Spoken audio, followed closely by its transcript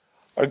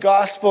Our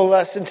gospel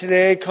lesson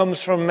today comes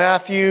from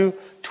Matthew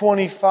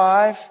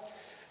 25,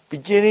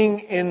 beginning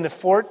in the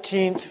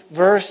 14th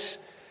verse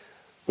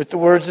with the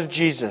words of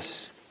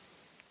Jesus.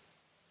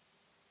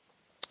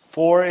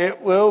 For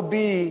it will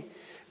be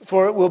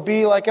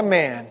like a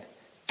man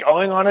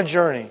going on a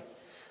journey,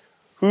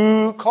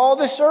 who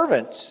called his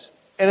servants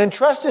and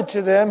entrusted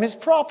to them his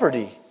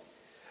property.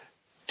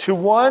 To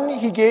one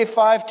he gave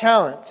 5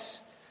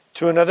 talents,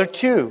 to another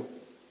 2,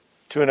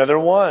 to another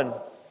 1,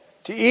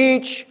 to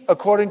each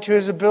according to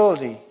his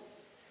ability.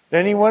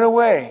 Then he went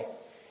away.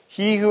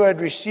 He who had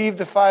received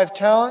the 5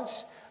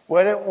 talents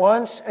went at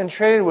once and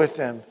traded with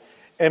them,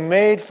 and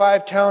made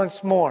 5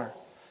 talents more.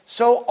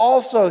 So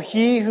also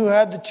he who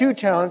had the 2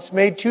 talents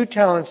made 2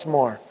 talents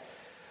more.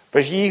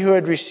 But he who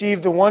had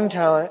received the 1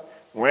 talent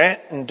went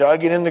and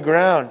dug it in the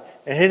ground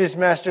and hid his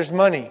master's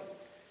money.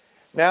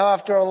 Now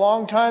after a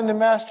long time the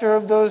master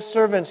of those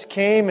servants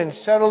came and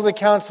settled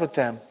accounts with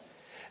them.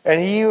 And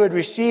he who had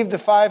received the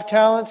 5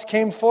 talents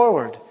came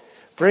forward,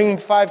 bringing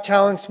 5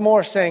 talents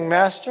more, saying,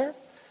 Master,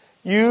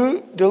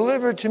 you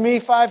delivered to me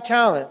 5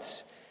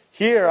 talents.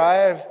 Here I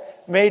have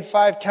made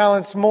 5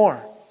 talents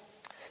more.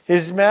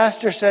 His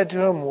master said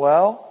to him,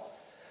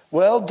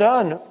 Well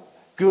done,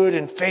 good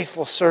and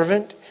faithful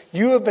servant.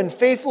 You have been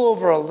faithful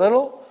over a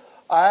little.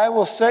 I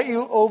will set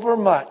you over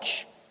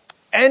much.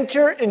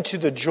 Enter into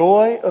the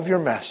joy of your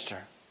master.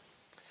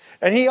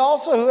 And he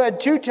also who had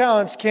 2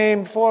 talents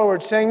came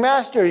forward, saying,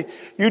 Master,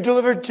 you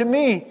delivered to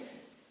me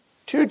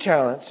 2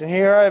 talents, and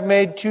here I have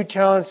made 2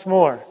 talents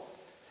more.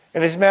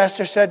 And his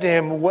master said to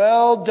him,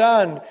 Well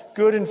done,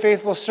 good and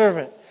faithful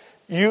servant.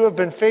 You have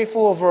been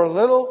faithful over a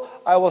little.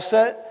 I will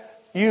set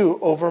you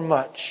over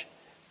much.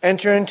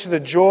 Enter into the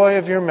joy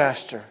of your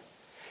master.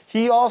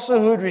 He also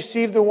who had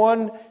received the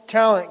 1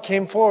 talent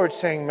came forward,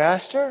 saying,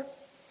 Master,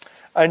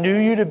 I knew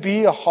you to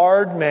be a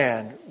hard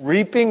man,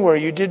 reaping where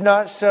you did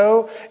not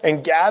sow,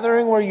 and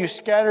gathering where you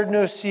scattered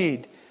no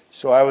seed.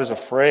 So I was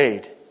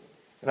afraid.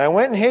 And I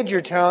went and hid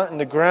your talent in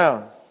the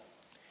ground.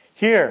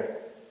 Here,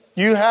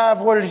 you have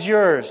what is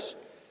yours.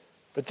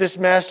 But this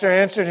master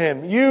answered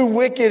him, You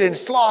wicked and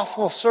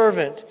slothful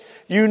servant,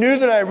 you knew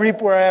that I reap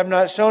where I have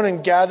not sown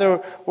and gather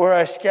where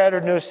I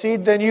scattered no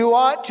seed. Then you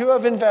ought to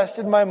have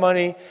invested my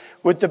money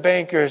with the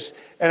bankers,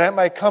 and at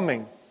my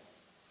coming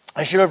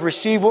I should have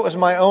received what was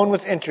my own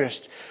with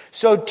interest.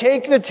 So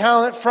take the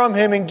talent from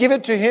him and give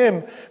it to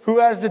him who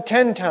has the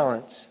 10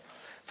 talents.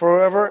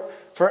 For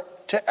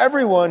to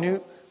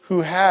everyone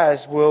who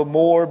has will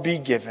more be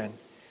given,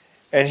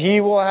 and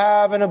he will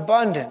have an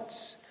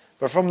abundance.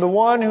 But from the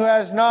one who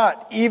has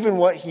not, even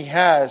what he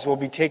has will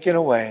be taken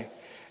away.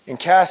 And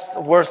cast the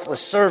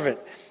worthless servant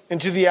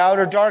into the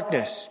outer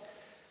darkness.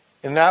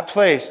 In that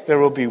place there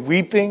will be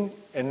weeping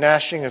and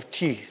gnashing of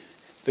teeth.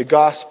 The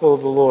gospel of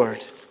the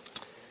Lord.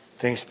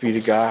 Thanks be to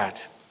God.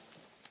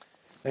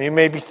 Now you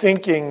may be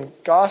thinking,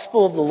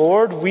 gospel of the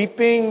Lord,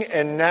 weeping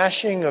and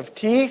gnashing of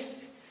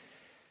teeth?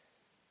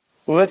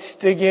 Well, let's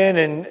dig in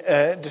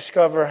and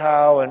discover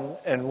how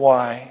and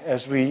why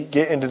as we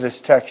get into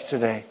this text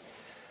today.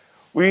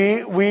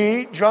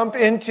 We jump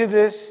into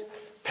this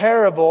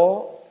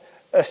parable,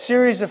 a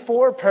series of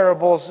 4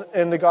 parables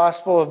in the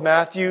Gospel of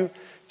Matthew,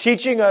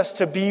 teaching us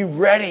to be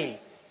ready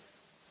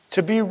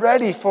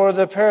for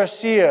the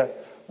parousia,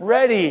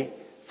 ready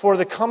for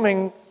the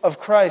coming of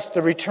Christ,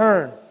 the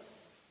return.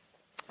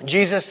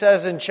 Jesus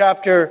says in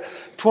chapter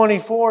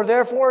 24,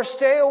 Therefore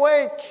stay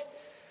awake,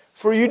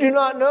 for you do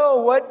not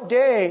know what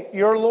day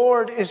your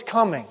Lord is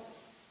coming.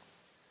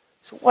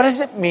 So what does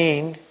it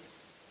mean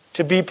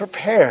to be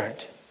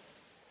prepared?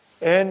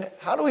 And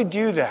how do we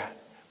do that?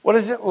 What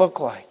does it look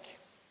like?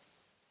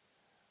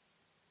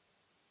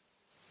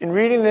 In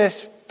reading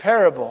this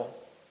parable,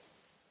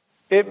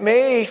 it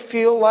may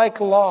feel like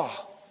law.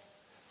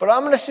 But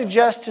I'm going to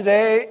suggest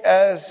today,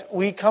 as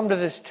we come to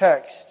this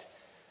text,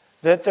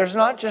 that there's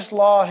not just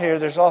law here,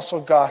 there's also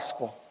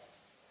gospel.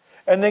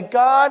 And that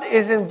God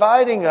is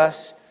inviting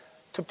us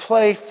to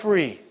play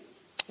free.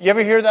 You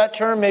ever hear that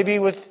term, maybe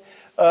with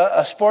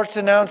a sports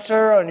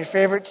announcer on your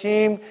favorite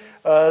team?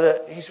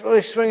 He's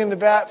really swinging the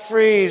bat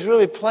free, he's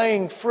really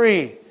playing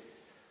free.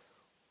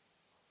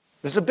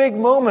 There's a big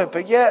moment,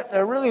 but yet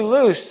they're really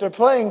loose, they're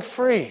playing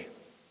free.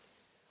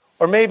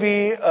 Or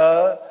maybe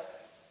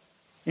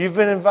you've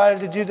been invited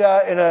to do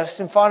that in a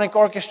symphonic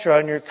orchestra,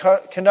 and your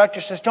conductor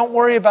says, don't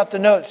worry about the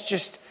notes,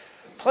 just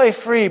play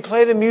free,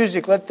 play the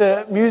music, let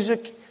the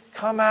music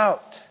come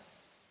out.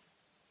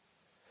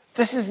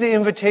 This is the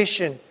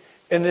invitation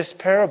in this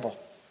parable.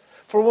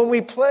 For when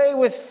we play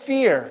with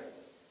fear,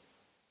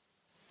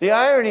 the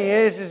irony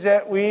is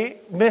that we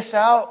miss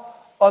out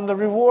on the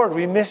reward.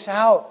 We miss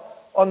out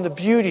on the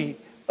beauty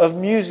of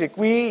music.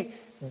 We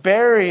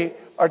bury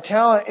our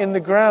talent in the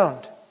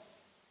ground.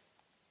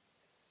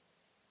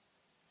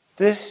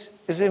 This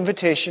is the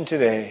invitation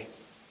today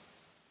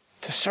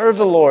to serve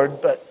the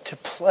Lord, but to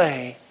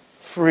play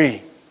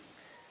free.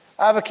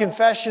 I have a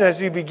confession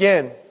as we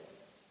begin.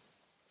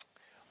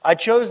 I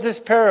chose this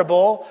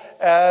parable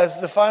as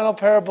the final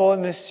parable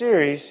in this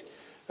series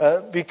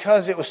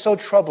because it was so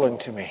troubling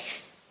to me.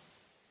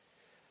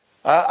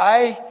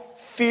 I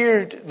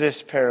feared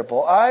this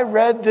parable. I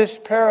read this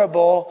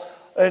parable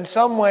in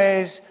some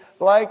ways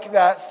like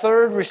that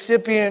third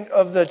recipient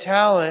of the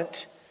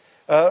talent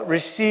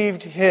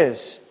received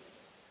his.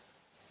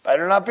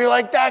 Better not be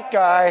like that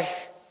guy.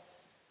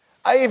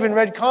 I even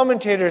read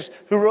commentators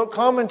who wrote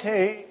comments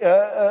in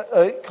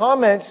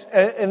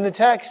the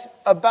text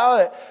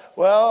about it.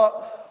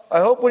 Well, I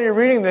hope when you're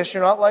reading this,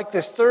 you're not like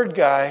this third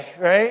guy,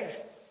 right?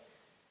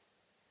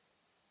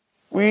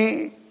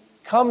 We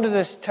come to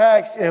this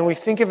text and we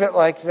think of it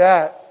like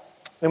that.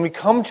 And we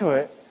come to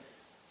it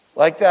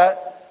like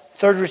that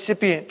third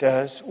recipient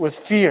does, with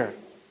fear.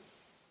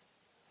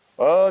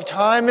 Oh,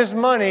 time is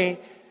money,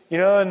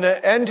 and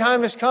the end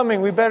time is coming.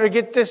 We better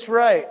get this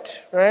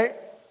right?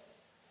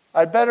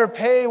 I'd better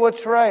pay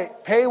what's right,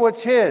 pay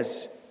what's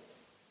his.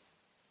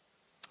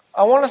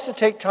 I want us to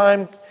take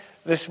time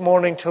this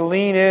morning to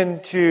lean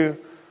into,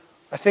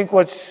 I think,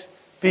 what's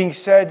being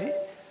said,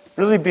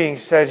 really being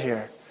said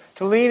here.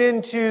 To lean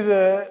into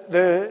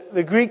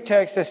the Greek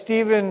text that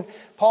Stephen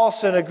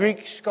Paulson, a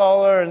Greek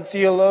scholar and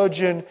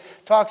theologian,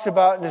 talks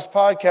about in his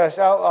podcast,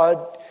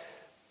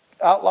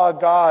 Outlaw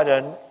God,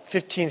 on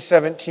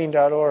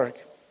 1517.org.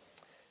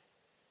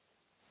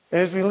 And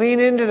as we lean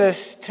into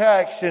this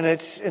text and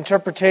its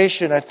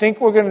interpretation, I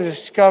think we're going to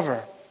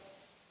discover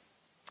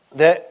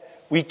that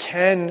we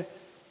can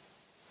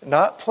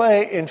not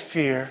play in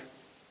fear,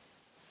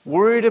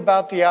 worried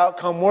about the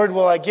outcome, worried,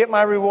 will I get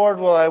my reward?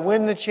 Will I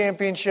win the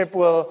championship?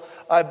 Will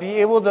I be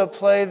able to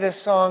play this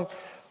song?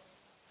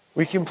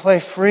 We can play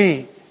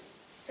free,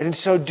 and in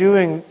so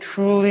doing,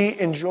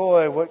 truly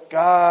enjoy what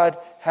God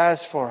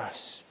has for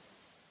us.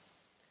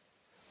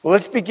 Well,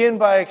 let's begin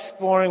by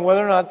exploring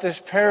whether or not this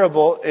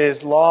parable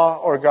is law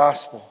or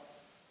gospel.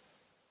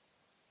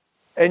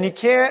 And you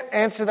can't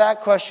answer that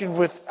question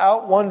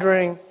without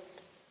wondering,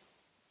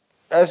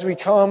 as we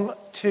come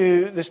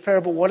to this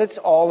parable, what it's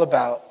all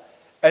about.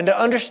 And to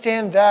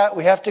understand that,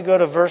 we have to go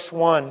to verse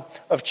 1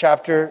 of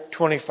chapter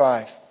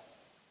 25.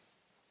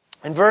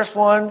 In verse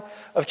 1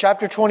 of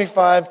chapter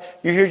 25,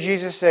 you hear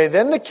Jesus say,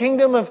 "Then the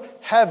kingdom of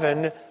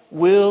heaven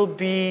will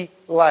be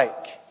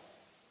like."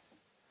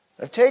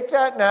 Now take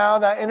that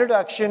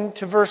introduction,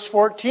 to verse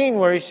 14,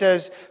 where he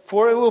says,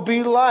 "For it will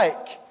be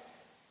like."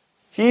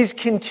 He's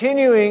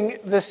continuing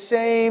the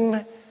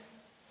same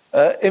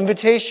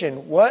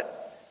invitation.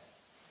 What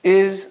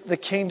is the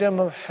kingdom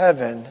of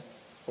heaven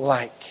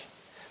like?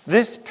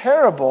 This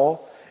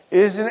parable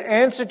is an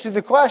answer to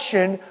the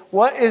question,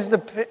 what is the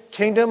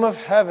kingdom of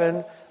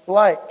heaven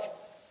like?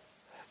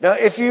 Now,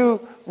 if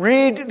you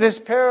read this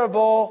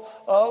parable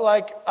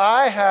like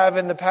I have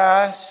in the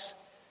past,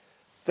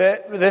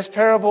 that this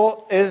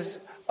parable is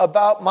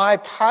about my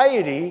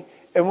piety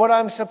and what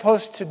I'm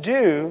supposed to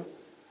do,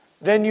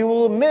 then you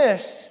will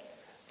miss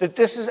that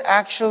this is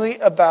actually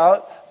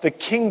about the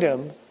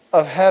kingdom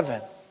of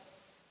heaven.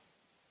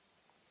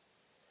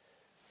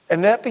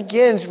 And that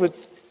begins with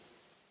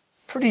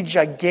pretty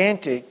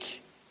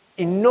gigantic,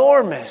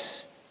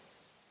 enormous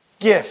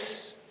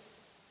gifts.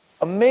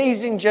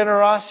 Amazing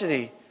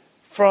generosity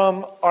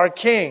from our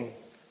King,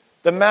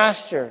 the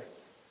Master,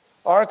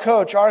 our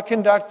coach, our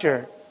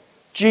conductor,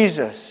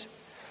 Jesus.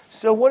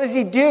 So what does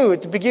he do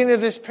at the beginning of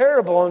this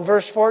parable in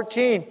verse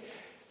 14?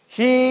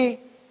 He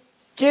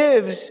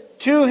gives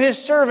to his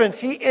servants.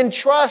 He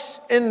entrusts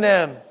in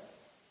them.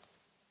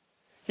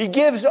 He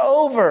gives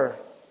over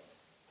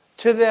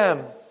to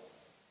them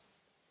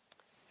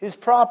his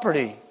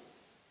property.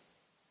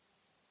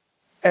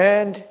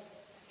 And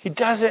he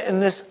does it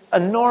in this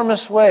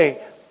enormous way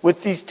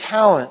with these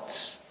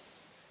talents.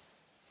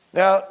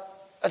 Now,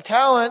 a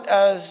talent,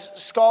 as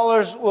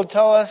scholars will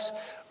tell us,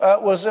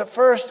 was at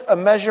first a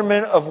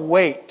measurement of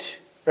weight,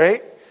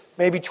 right?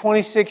 Maybe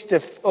 26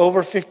 to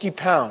over 50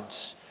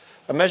 pounds.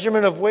 A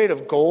measurement of weight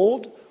of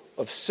gold,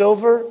 of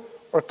silver,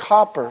 or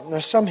copper. And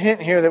there's some hint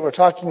here that we're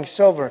talking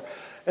silver.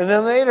 And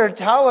then later,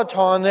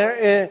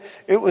 talaton,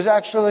 it was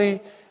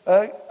actually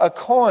a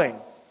coin.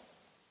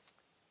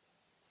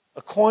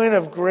 A coin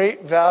of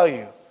great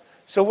value.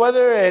 So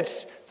whether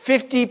it's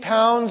 50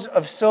 pounds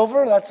of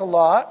silver, that's a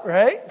lot,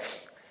 right?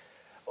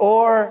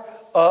 Or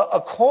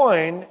a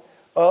coin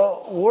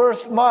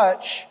worth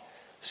much.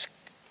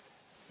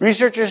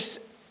 Researchers,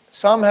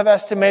 some have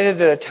estimated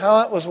that a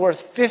talent was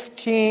worth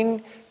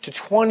 15 to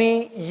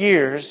 20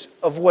 years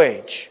of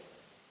wage.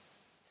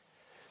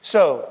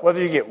 So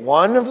whether you get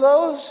one of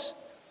those,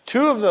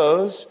 two of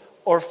those,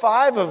 or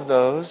five of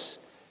those,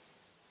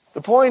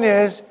 the point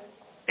is,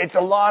 it's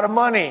a lot of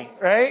money,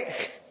 right?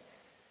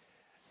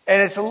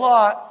 And it's a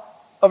lot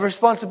of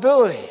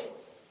responsibility.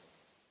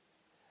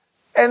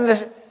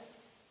 And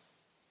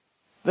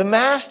the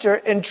master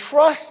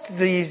entrusts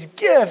these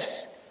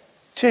gifts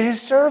to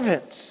his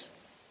servants.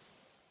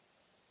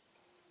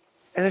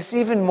 And it's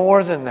even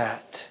more than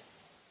that.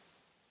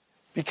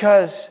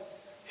 Because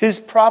his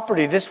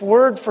property, this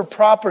word for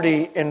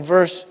property in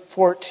verse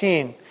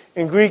 14,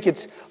 in Greek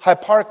it's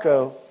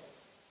hyparcho.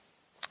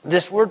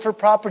 This word for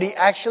property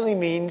actually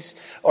means,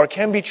 or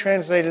can be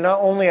translated not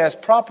only as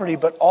property,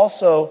 but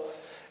also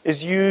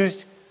is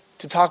used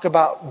to talk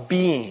about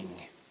being.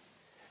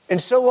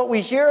 And so what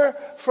we hear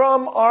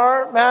from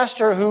our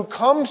Master who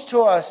comes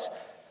to us,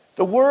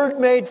 the Word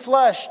made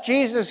flesh,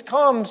 Jesus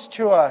comes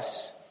to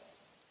us.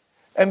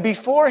 And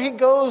before he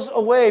goes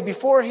away,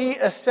 before he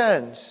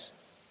ascends,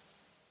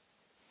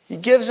 he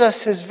gives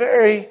us his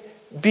very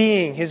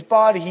being, his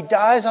body. He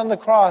dies on the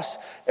cross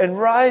and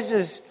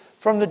rises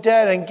from the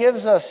dead and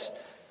gives us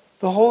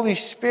the Holy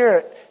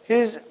Spirit.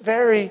 His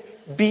very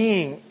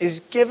being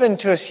is given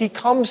to us. He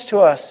comes to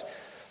us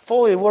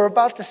fully. We're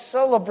about to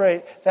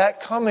celebrate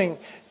that coming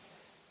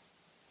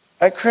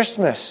at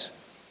Christmas.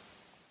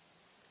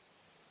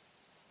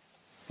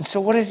 And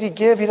so what does he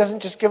give? He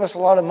doesn't just give us a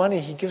lot of money.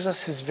 He gives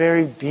us his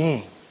very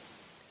being.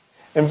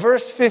 In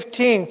verse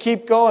 15,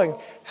 keep going.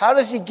 How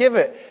does he give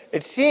it?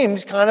 It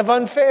seems kind of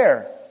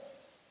unfair.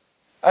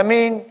 I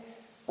mean,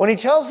 when he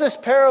tells this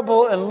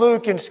parable in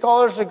Luke, and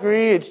scholars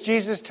agree it's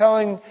Jesus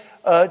telling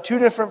two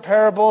different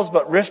parables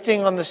but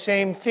riffing on the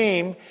same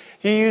theme,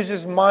 he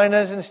uses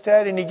minas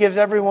instead and he gives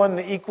everyone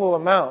the equal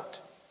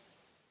amount.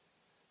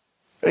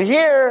 But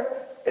here,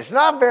 it's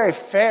not very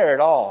fair at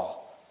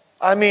all.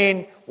 I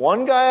mean,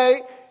 one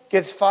guy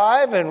gets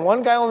 5 and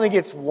one guy only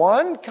gets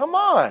 1? Come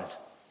on.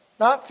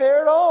 Not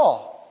fair at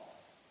all.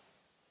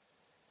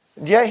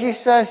 And yet he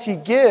says he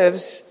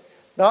gives,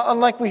 not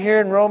unlike we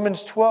hear in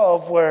Romans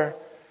 12, where,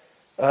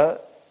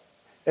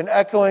 in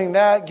echoing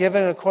that,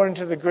 given according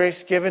to the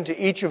grace given to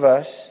each of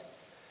us,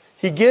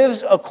 he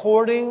gives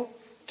according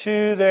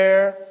to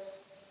their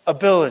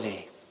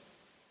ability.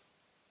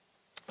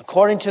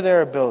 According to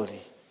their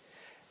ability.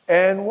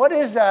 And what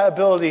is that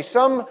ability?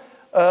 Some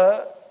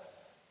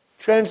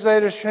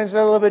translators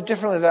translate a little bit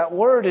differently. That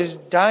word is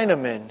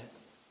dynamin,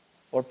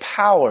 or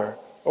power,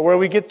 or where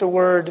we get the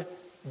word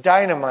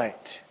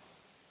dynamite.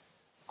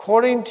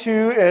 According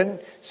to, and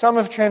some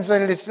have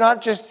translated, it's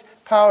not just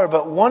power,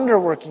 but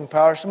wonder-working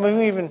power. Some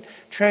have even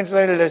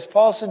translated, as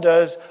Paulson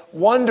does,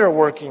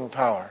 wonder-working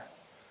power.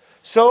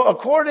 So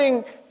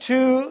according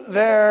to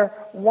their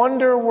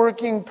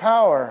wonder-working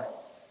power,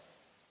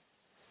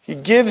 he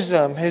gives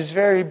them his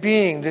very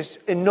being, this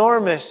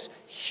enormous,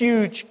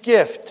 huge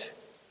gift.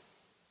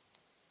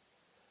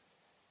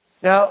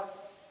 Now,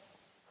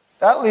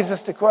 that leaves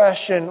us the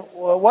question,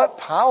 well, what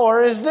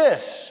power is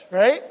this,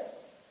 right?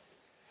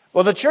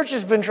 Well, the church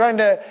has been trying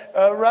to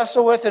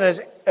wrestle with and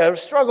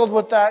has struggled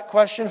with that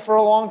question for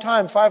a long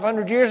time.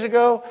 500 years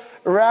ago,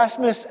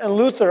 Erasmus and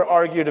Luther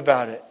argued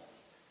about it.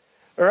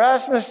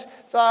 Erasmus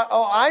thought,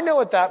 I know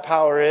what that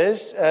power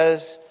is,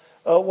 as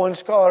one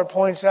scholar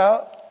points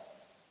out.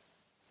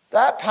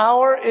 That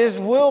power is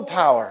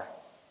willpower.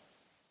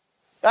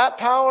 That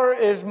power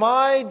is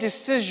my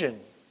decision.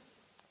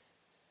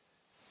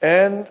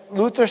 And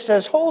Luther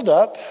says, hold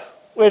up,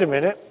 wait a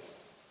minute.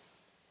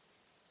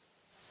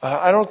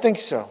 I don't think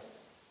so.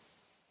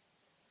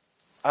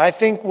 I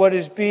think what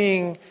is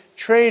being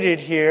traded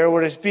here,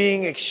 what is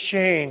being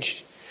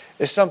exchanged,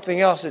 is something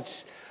else.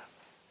 It's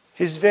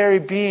his very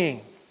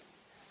being.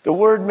 The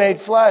Word made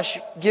flesh,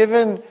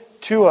 given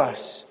to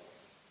us,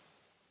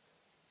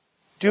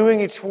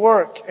 doing its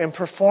work and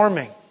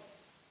performing.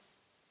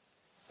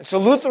 And so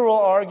Luther will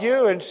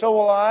argue, and so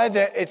will I,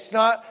 that it's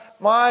not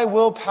my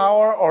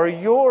willpower or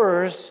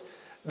yours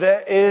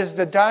that is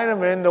the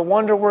dynamin, the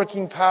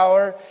wonder-working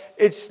power.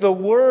 It's the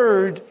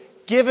Word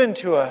given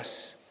to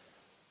us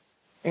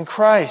in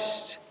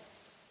Christ.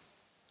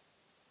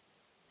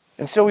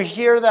 And so we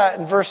hear that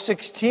in verse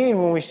 16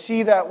 when we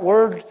see that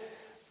word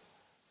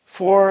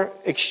for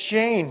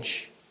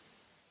exchange.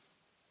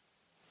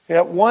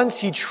 That once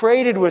he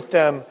traded with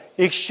them,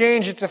 the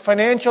exchange, it's a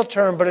financial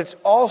term, but it's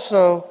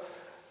also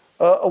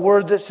a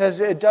word that says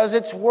it does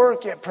its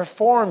work, it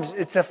performs,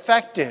 it's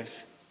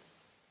effective.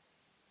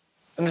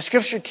 And the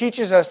Scripture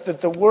teaches us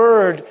that the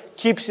Word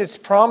keeps its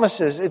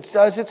promises. It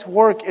does its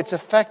work. It's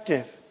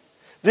effective.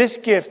 This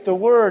gift, the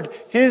Word,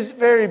 His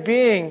very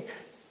being,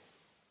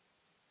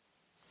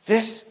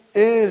 this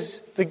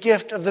is the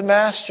gift of the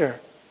Master.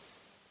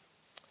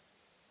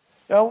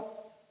 Now,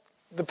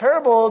 the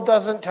parable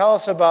doesn't tell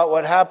us about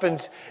what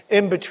happens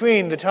in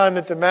between the time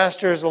that the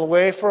Master is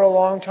away for a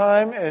long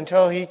time and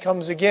until He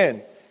comes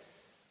again.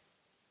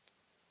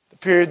 The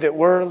period that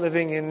we're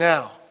living in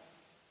now.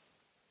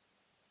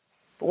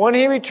 But when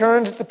he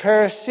returns at the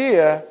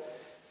parousia,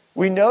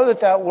 we know that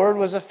that word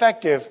was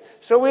effective.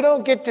 So we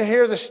don't get to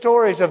hear the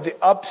stories of the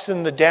ups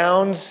and the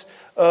downs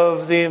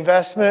of the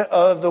investment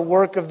of the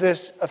work of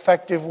this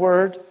effective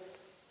word.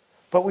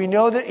 But we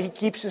know that he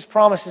keeps his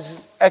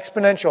promises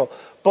exponential.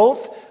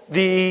 Both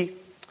the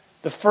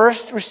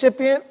first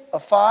recipient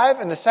of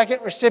 5 and the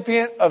second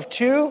recipient of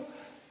 2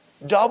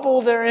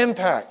 double their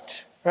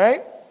impact,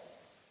 right?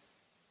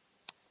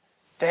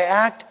 They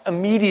act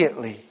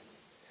immediately.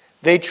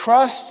 They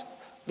trust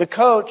the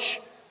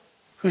coach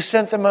who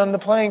sent them on the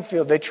playing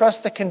field. They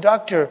trust the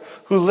conductor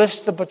who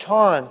lifts the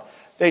baton.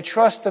 They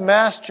trust the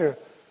Master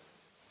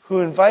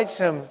who invites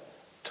them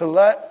to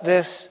let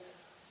this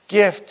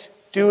gift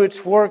do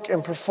its work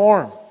and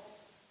perform.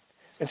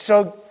 And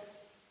so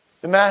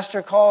the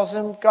Master calls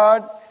him,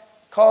 God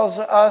calls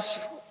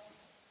us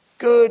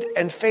good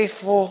and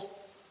faithful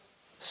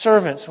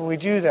servants when we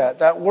do that.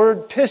 That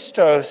word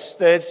pistos,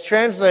 that's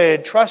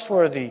translated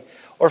trustworthy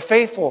or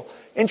faithful,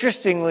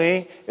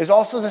 interestingly, is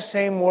also the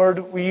same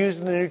word we use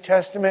in the New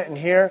Testament and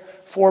here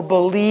for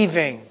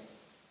believing,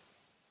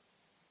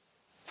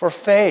 for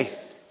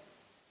faith.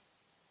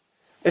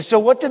 And so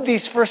what did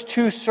these first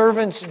two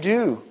servants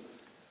do?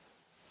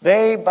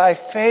 They, by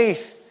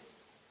faith,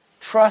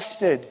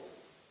 trusted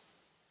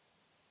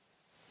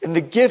in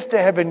the gift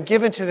that had been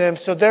given to them,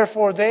 so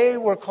therefore they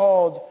were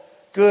called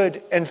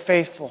good and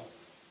faithful.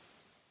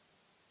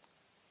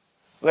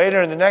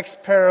 Later in the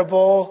next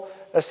parable,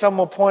 as some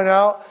will point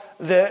out,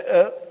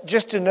 that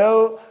just to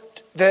know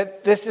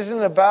that this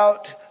isn't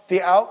about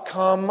the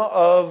outcome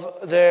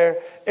of their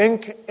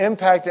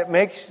impact that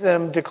makes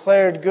them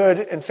declared good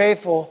and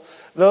faithful.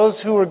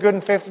 Those who were good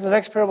and faithful in the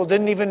next parable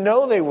didn't even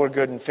know they were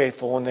good and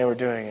faithful when they were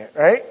doing it,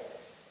 right?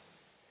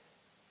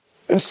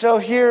 And so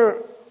here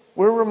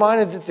we're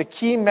reminded that the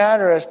key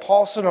matter, as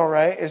Paul said, all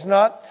right, is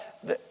not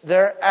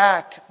their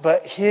act,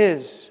 but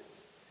his.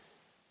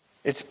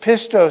 It's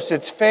pistos,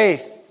 it's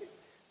faith.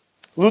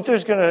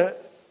 Luther's going to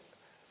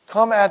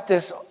come at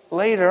this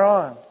later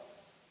on.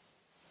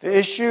 The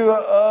issue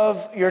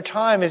of your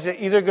time, is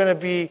it either going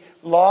to be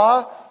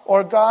law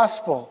or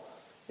gospel?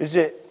 Is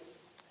it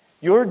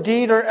your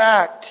deed or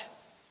act?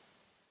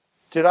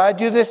 Did I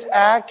do this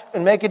act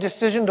and make a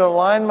decision to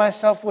align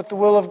myself with the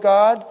will of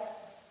God?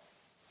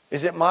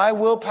 Is it my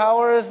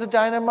willpower as the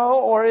dynamo,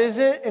 or is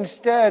it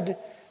instead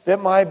that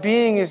my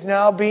being is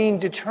now being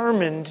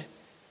determined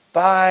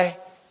by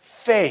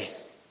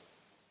faith?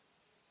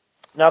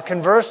 Now,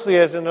 conversely,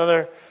 as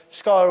another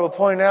scholar will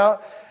point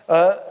out,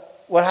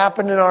 what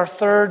happened in our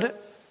third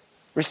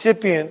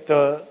recipient,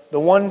 the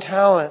one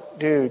talent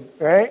dude,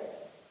 right?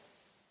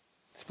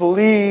 It's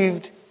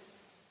believed,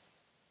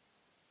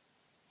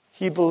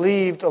 he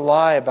believed a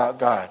lie about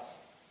God.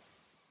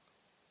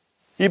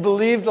 He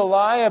believed a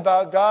lie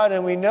about God,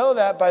 and we know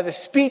that by the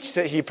speech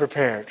that he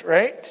prepared,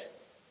 right?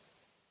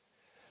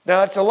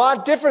 Now, it's a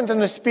lot different than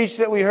the speech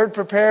that we heard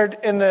prepared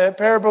in the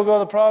parable of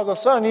the prodigal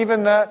son.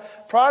 Even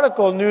that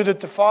prodigal knew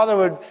that the father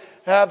would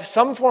have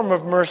some form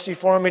of mercy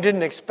for him. He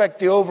didn't expect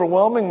the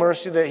overwhelming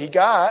mercy that he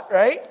got,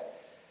 right?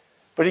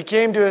 But he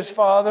came to his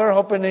father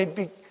hoping he'd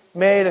be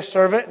made a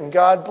servant, and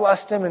God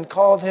blessed him and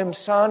called him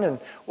son and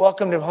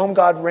welcomed him home.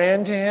 God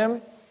ran to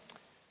him.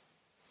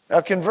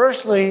 Now,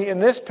 conversely, in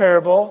this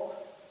parable,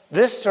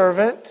 this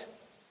servant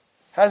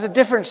has a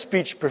different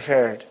speech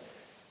prepared.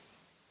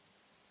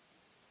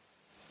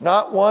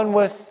 Not one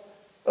with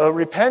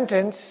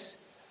repentance,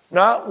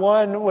 not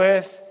one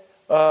with,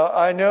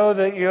 I know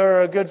that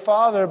you're a good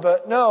father,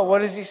 but no, what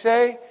does he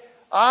say?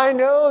 I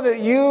know that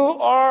you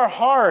are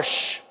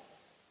harsh.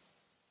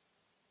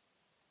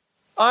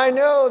 I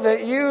know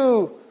that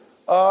you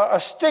are a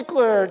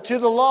stickler to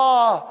the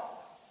law.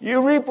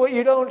 You reap what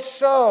you don't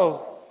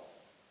sow.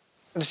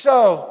 And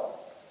so,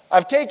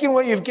 I've taken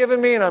what you've given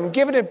me and I'm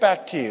giving it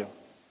back to you.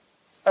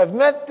 I've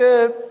met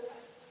the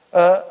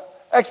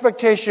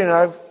expectation.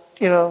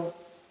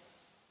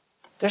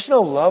 There's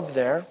no love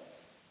there.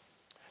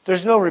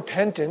 There's no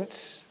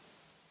repentance.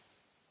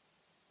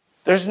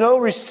 There's no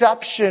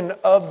reception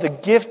of the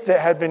gift that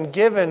had been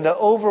given, the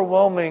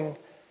overwhelming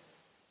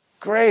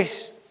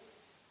grace.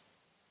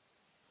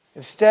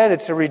 Instead,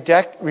 it's a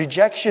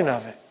rejection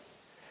of it.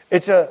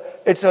 It's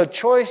a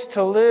choice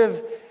to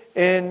live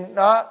in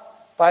not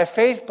by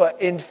faith,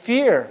 but in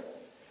fear.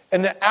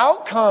 And the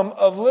outcome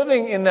of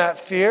living in that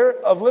fear,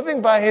 of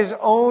living by his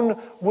own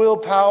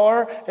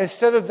willpower,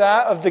 instead of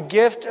that of the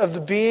gift of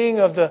the being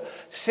of the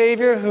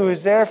Savior who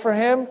is there for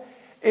him,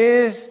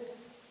 is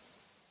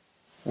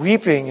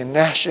weeping and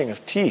gnashing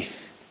of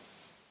teeth.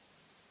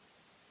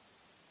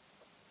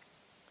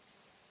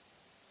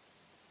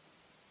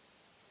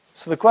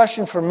 So the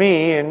question for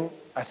me, and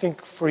I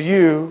think for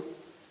you,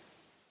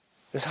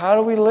 is how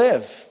do we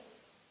live?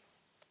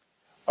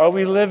 Are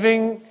we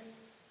living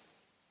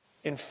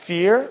in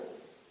fear?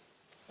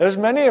 There's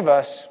many of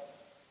us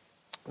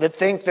that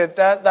think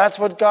that's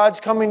what God's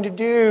coming to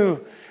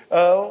do.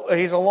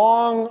 He's a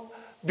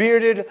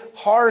long-bearded,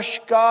 harsh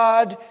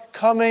God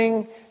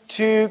coming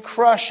to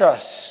crush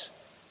us.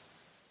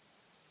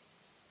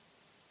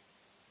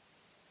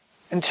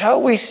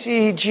 Until we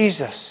see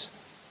Jesus.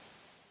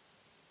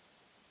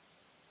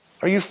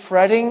 Are you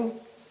fretting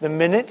the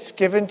minutes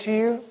given to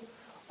you?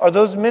 Are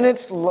those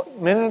minutes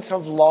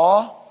of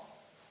law?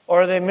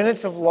 Or are they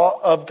minutes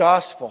of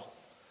gospel?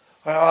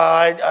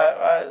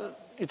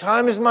 Your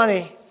time is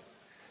money.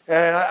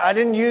 And I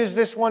didn't use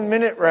this 1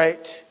 minute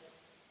right.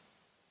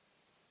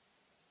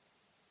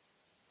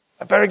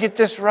 I better get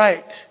this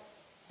right,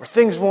 or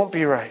things won't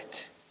be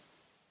right.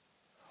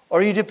 Or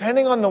are you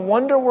depending on the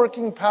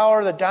wonder-working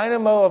power, the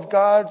dynamo of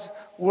God's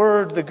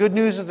word, the good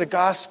news of the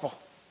gospel,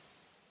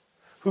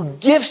 who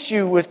gifts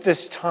you with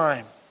this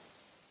time?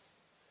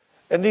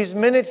 And these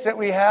minutes that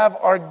we have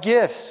are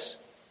gifts.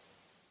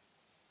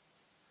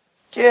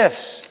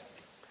 Gifts.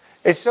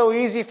 It's so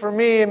easy for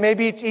me, and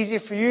maybe it's easy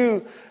for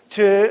you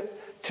to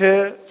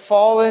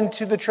fall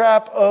into the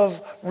trap of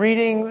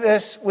reading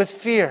this with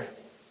fear.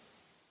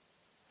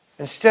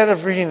 instead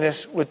of reading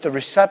this with the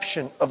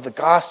reception of the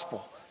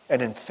gospel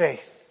and in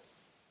faith.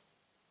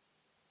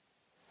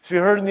 As we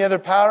heard in the other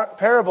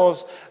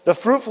parables, the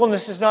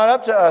fruitfulness is not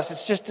up to us.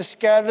 It's just to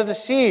scatter the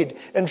seed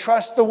and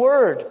trust the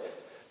word.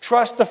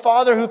 Trust the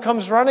Father who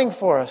comes running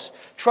for us.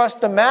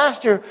 Trust the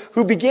Master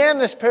who began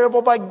this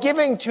parable by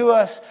giving to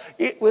us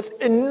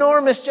with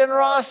enormous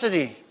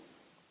generosity.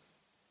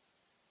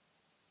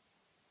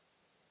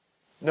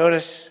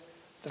 Notice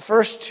the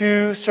first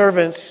two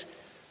servants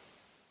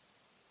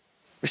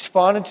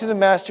responded to the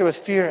Master with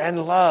fear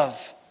and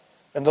love,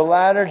 and the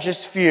latter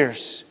just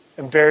fears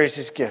and buries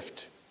his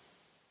gift.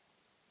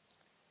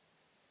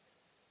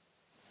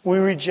 We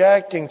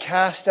reject and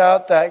cast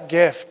out that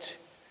gift.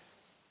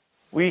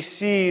 We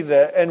see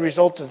the end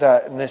result of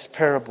that in this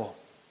parable.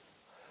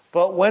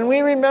 But when we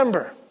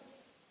remember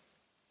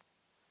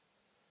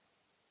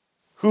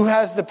who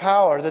has the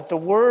power, that the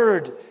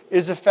word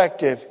is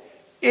effective,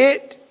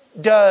 it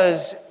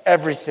does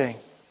everything.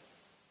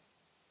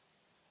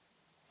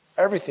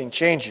 Everything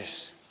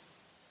changes.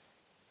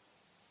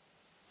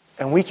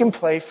 And we can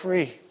play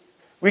free.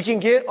 We can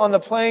get on the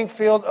playing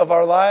field of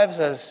our lives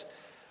as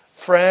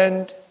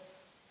friend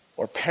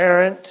or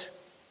parent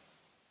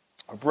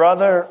or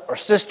brother or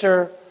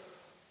sister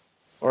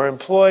or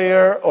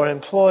employer or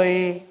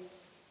employee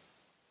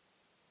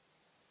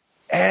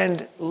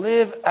and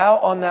live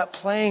out on that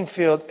playing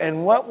field.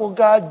 And what will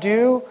God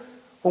do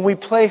when we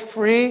play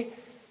free?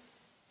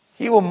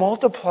 He will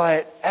multiply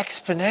it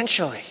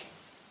exponentially.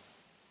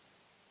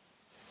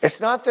 It's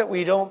not that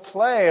we don't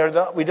play or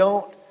that we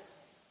don't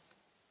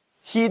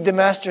heed the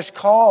Master's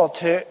call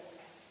to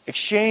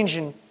exchange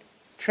and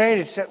trade.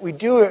 It's that we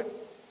do it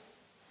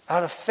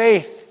out of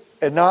faith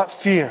and not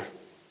fear.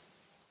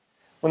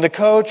 When the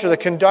coach or the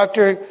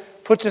conductor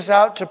puts us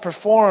out to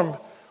perform,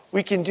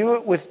 we can do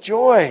it with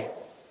joy.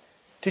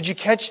 Did you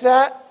catch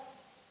that?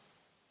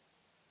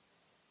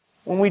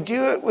 When we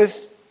do it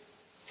with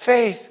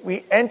faith,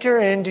 we enter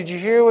in. Did you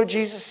hear what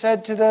Jesus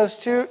said to those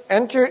two?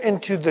 Enter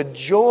into the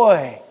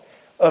joy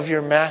of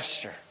your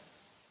Master.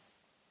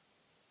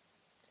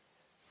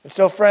 And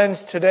so,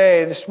 friends,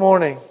 today, this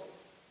morning,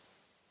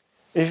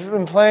 if you've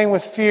been playing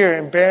with fear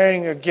and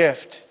bearing a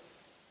gift,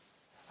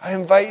 I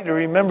invite you to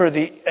remember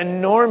the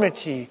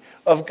enormity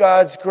of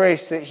God's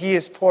grace that He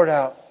has poured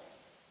out.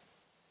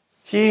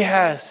 He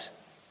has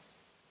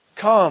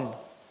come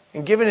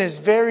and given His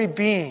very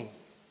being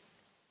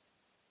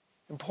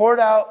and poured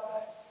out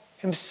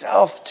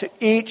Himself to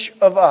each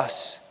of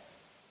us.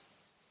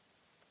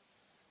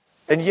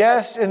 And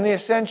yes, in the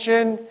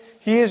ascension,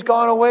 He has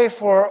gone away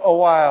for a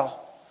while,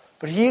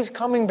 but He is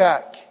coming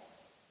back.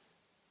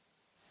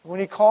 When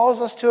He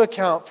calls us to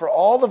account for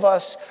all of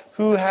us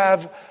who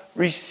have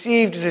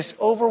received this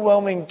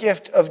overwhelming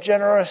gift of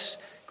generous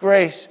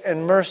grace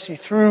and mercy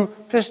through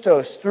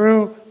pistos,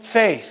 through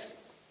faith,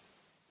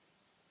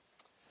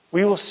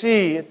 we will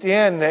see at the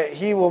end that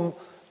He will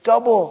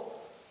double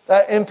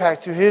that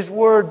impact through His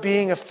word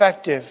being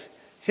effective.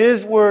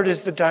 His word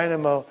is the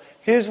dynamo.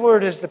 His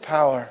word is the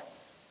power.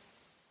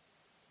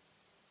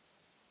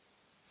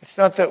 It's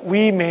not that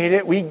we made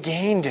it, we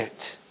gained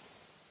it.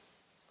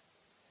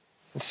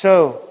 And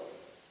so,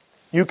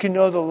 you can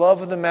know the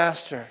love of the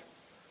Master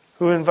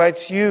who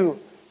invites you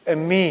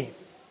and me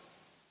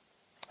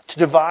to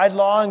divide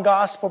law and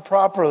gospel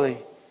properly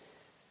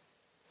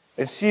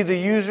and see the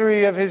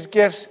usury of His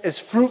gifts as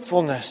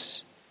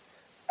fruitfulness,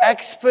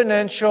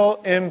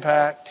 exponential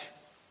impact.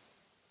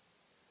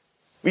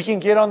 We can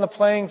get on the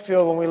playing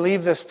field when we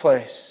leave this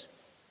place.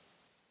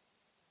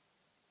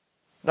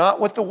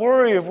 Not with the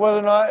worry of whether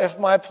or not if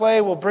my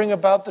play will bring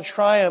about the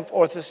triumph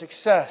or the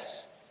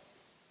success.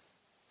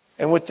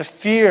 And with the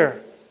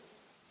fear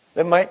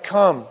that might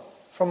come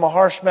from a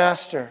harsh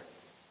master.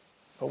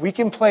 But we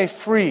can play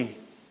free,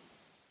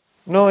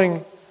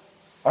 knowing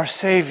our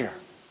Savior.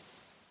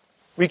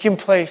 We can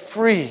play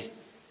free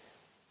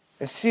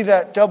and see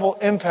that double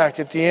impact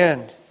at the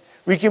end.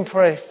 We can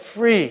play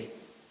free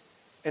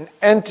and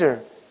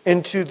enter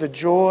into the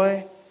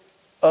joy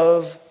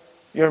of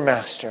your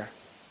Master.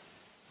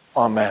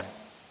 Amen.